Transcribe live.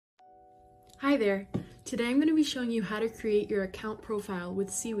Hi there! Today I'm going to be showing you how to create your account profile with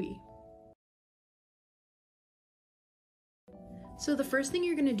SIIWII. So the first thing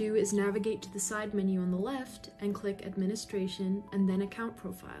you're going to do is navigate to the side menu on the left and click Administration and then Account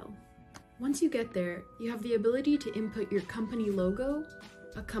Profile. Once you get there, you have the ability to input your company logo,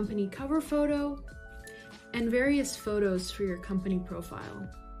 a company cover photo, and various photos for your company profile.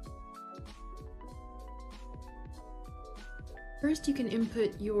 First, you can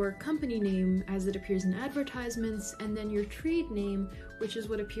input your company name as it appears in advertisements, and then your trade name, which is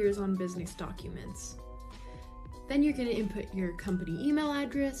what appears on business documents. Then you're going to input your company email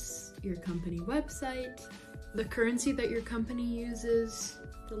address, your company website, the currency that your company uses,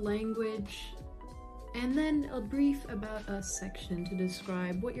 the language, and then a brief About Us section to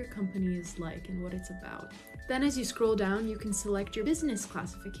describe what your company is like and what it's about. Then as you scroll down, you can select your business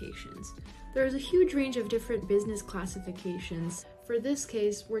classifications. There is a huge range of different business classifications. For this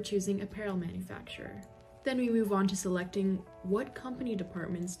case, we're choosing apparel manufacturer. Then we move on to selecting what company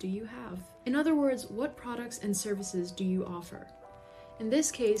departments do you have. In other words, what products and services do you offer? In this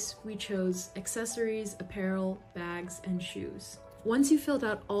case, we chose accessories, apparel, bags, and shoes. Once you've filled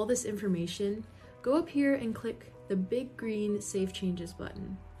out all this information, go up here and click the big green Save Changes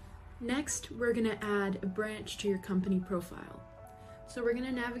button. Next, we're going to add a branch to your company profile. So we're going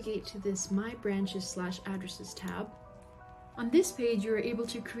to navigate to this My Branches/Addresses tab. On this page, you are able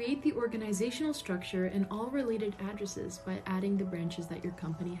to create the organizational structure and all related addresses by adding the branches that your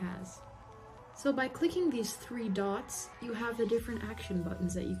company has. So by clicking these three dots, you have the different action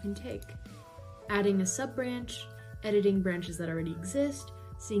buttons that you can take. Adding a sub-branch, editing branches that already exist,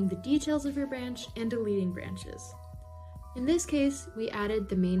 seeing the details of your branch, and deleting branches. In this case, we added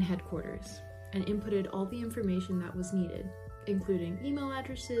the main headquarters and inputted all the information that was needed, including email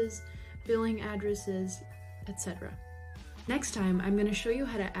addresses, billing addresses, etc. Next time, I'm going to show you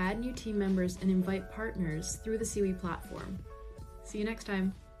how to add new team members and invite partners through the SIIWII platform. See you next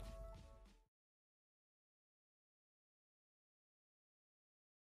time!